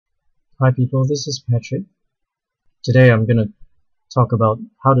Hi people, this is Patrick. Today I'm gonna talk about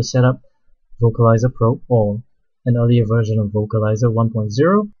how to set up Vocalizer Pro, or an earlier version of Vocalizer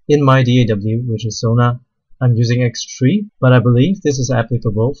 1.0 in my DAW, which is Sonar. I'm using X3, but I believe this is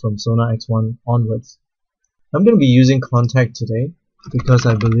applicable from Sonar X1 onwards. I'm gonna be using Contact today because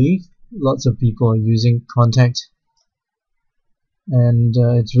I believe lots of people are using Contact, and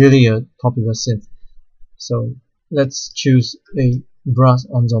it's really a popular synth. So let's choose a brass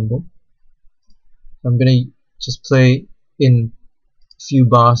ensemble. I'm gonna just play in a few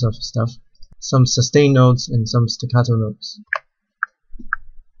bars of stuff, some sustained notes and some staccato notes.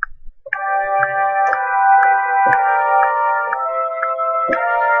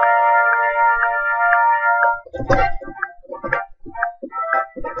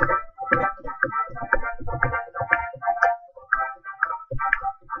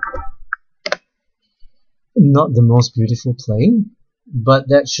 Not the most beautiful playing, but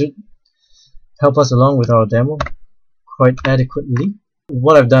that should help us along with our demo quite adequately.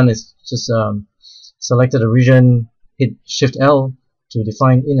 What I've done is just selected a region, hit Shift L to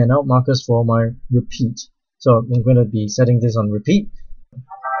define in and out markers for my repeat. So I'm going to be setting this on repeat.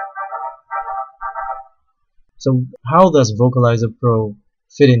 So how does Vocalizer Pro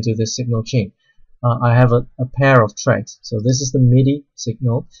fit into this signal chain? I have a pair of tracks. So this is the MIDI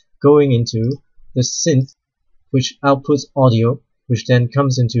signal going into the synth, which outputs audio, which then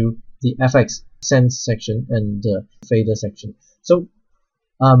comes into the FX sense section and fader section. So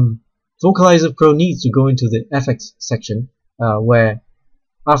Vocalizer Pro needs to go into the FX section where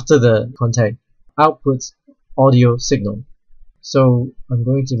after the Contact outputs audio signal. So I'm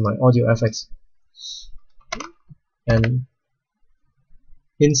going to my audio FX and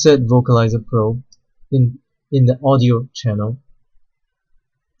insert Vocalizer Pro in the audio channel.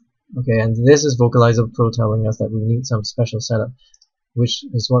 Okay, and this is Vocalizer Pro telling us that we need some special setup, which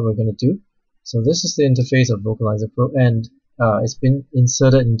is what we're going to do. So this is the interface of Vocalizer Pro, and it's been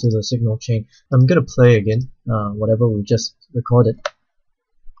inserted into the signal chain. I'm going to play again whatever we just recorded.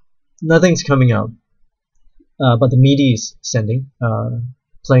 Nothing's coming out, but the MIDI is sending,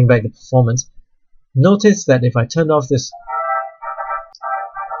 playing back the performance. Notice that if I turn off this,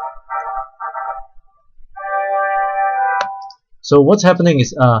 so what's happening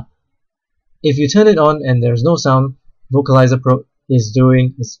is if you turn it on and there's no sound, Vocalizer Pro is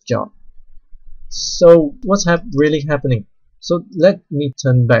doing its job. So what's really happening? So let me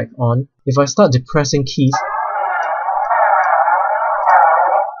turn back on. If I start depressing keys,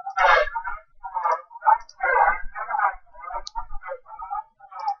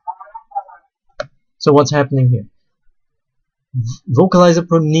 so what's happening here? Vocalizer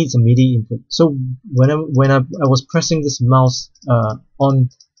Pro needs a MIDI input. So when I was pressing this mouse on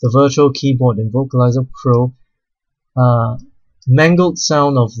the virtual keyboard in Vocalizer Pro, mangled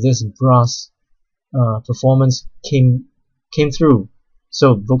sound of this brass performance came through.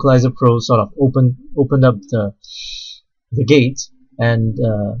 So Vocalizer Pro sort of opened up the gate and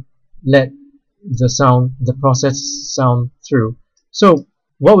let the process sound through. So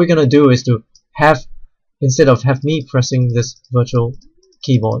what we're gonna do is to instead of me pressing this virtual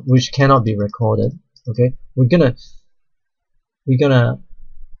keyboard, which cannot be recorded, okay, we're gonna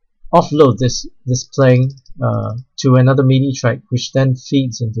offload this playing to another MIDI track, which then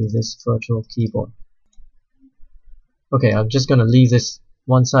feeds into this virtual keyboard. Okay, I'm just gonna leave this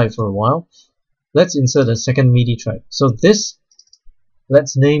one side for a while. Let's insert a second MIDI track. So this,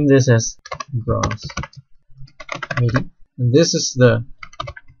 let's name this as brass MIDI, and this is the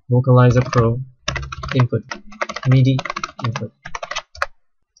Vocalizer Pro input, MIDI input.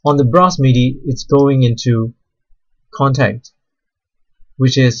 On the brass MIDI, it's going into Contact,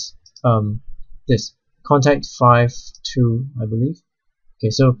 which is this Contact 5.2, I believe. Okay,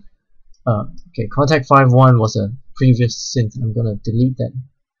 so okay, Contact 5.1 was a previous synth. I'm gonna delete that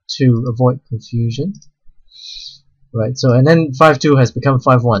to avoid confusion. Right. So and then 5.2 has become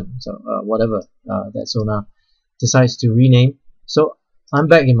 5.1. So whatever that Sonar decides to rename. So I'm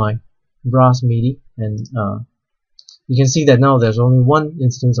back in my brass MIDI, and you can see that now there's only one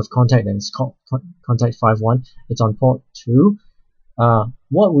instance of Contact, and it's called Contact 5.1. It's on port 2.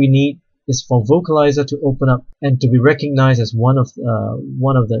 What we need is for Vocalizer to open up and to be recognized as one of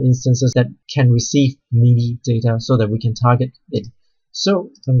the instances that can receive MIDI data, so that we can target it.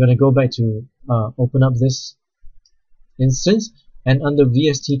 So I'm going to go back to open up this instance, and under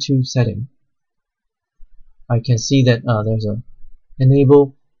VST2 setting, I can see that there's a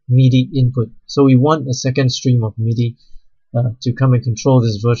enable MIDI input. So we want a second stream of MIDI to come and control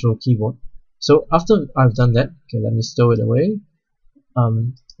this virtual keyboard. So after I've done that, okay, let me stow it away.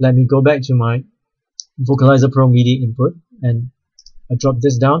 Let me go back to my Vocalizer Pro MIDI input, and I drop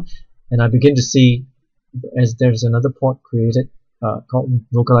this down. and I begin to see as there's another port created called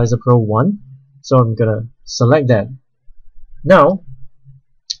Vocalizer Pro 1. So I'm gonna select that. Now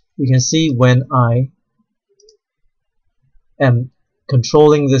you can see when I am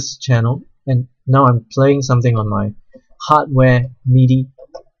controlling this channel, and now I'm playing something on my hardware MIDI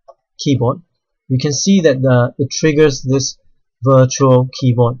keyboard, you can see that it triggers this virtual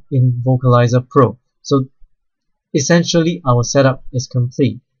keyboard in Vocalizer Pro. So essentially our setup is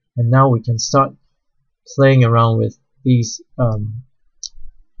complete, and now we can start playing around with these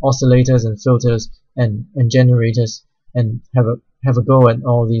oscillators and filters and generators, and have a go at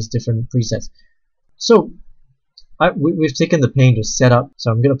all these different presets. So we've taken the pain to set up,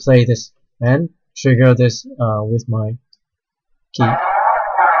 so I'm going to play this and trigger this with my key.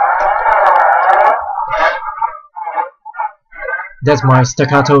 That's my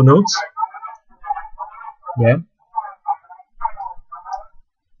staccato notes. Yeah.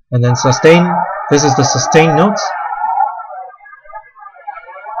 And then sustain. This is the sustain notes.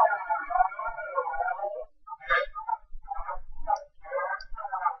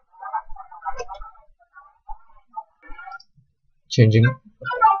 Changing.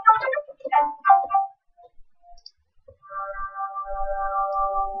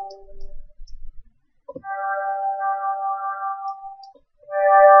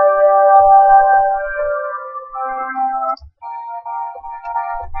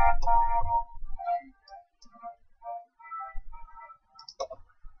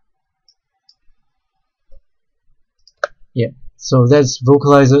 Yeah, so that's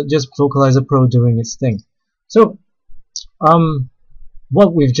just Vocalizer Pro doing its thing. So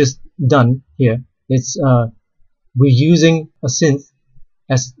what we've just done here is we're using a synth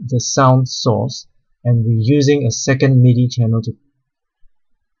as the sound source, and we're using a second MIDI channel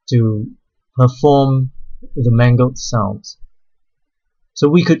to perform the mangled sounds. So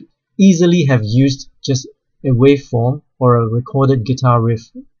we could easily have used just a waveform or a recorded guitar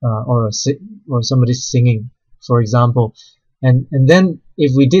riff or somebody singing, for example, and then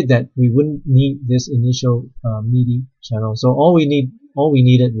if we did that, we wouldn't need this initial MIDI channel. So all we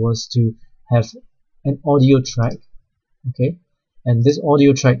needed was to have an audio track, okay, and this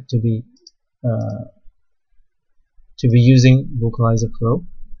audio track to be using Vocalizer Pro.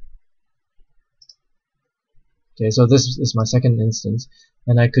 Okay, so this is my second instance,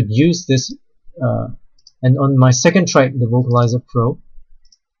 and I could use this, and on my second track, the Vocalizer Pro,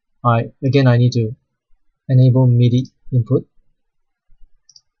 I need to enable MIDI input.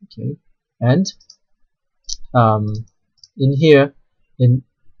 Okay, and in here,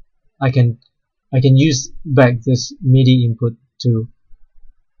 I can use back this MIDI input to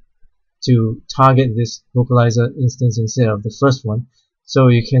target this Vocalizer instance instead of the first one. So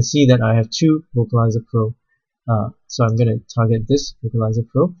you can see that I have two Vocalizer Pro. So I'm going to target this Vocalizer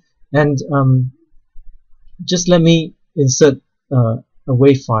Pro, and just let me insert a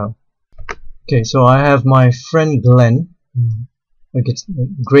wave file. Okay, so I have my friend Glenn, a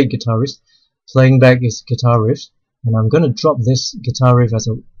great guitarist, playing back his guitar riff, and I'm going to drop this guitar riff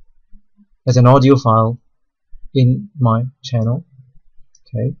as an audio file in my channel.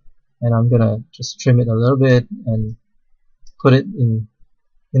 Okay, and I'm going to just trim it a little bit and put it in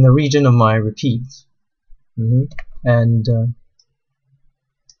the region of my repeats. And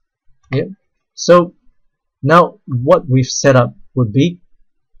yeah, so now what we've set up would be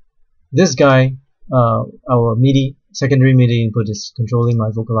this guy, our MIDI, secondary MIDI input is controlling my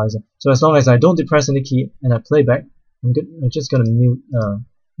vocalizer. So as long as I don't depress any key and I play back, I'm just gonna mute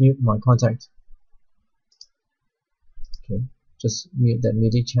my contact. Okay, just mute that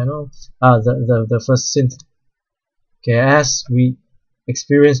MIDI channel. The first synth. Okay, as we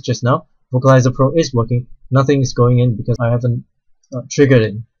experienced just now, Vocalizer Pro is working. Nothing is going in because I haven't triggered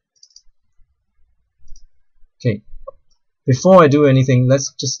it. Okay, before I do anything,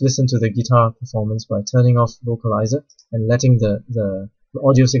 let's just listen to the guitar performance by turning off Vocalizer and letting the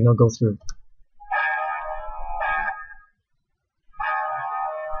audio signal go through.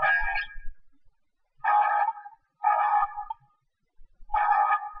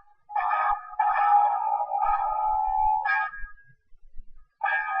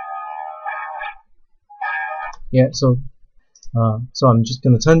 Yeah, so I'm just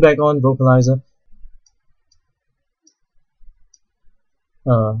gonna turn back on Vocalizer,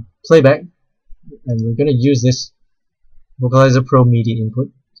 playback, and we're gonna use this Vocalizer Pro MIDI input.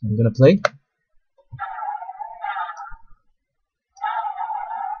 So I'm gonna play.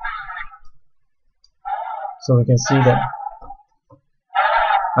 So we can see that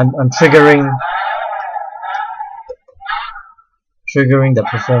I'm triggering the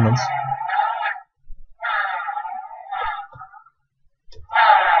performance.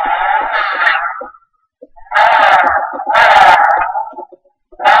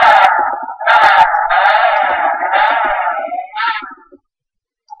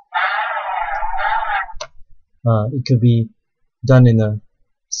 It could be done in a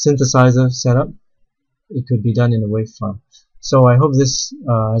synthesizer setup. It could be done in a WAV file. So I hope this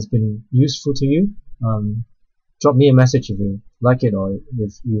has been useful to you. Drop me a message if you like it or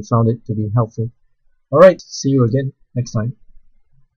if you found it to be helpful. Alright, see you again next time.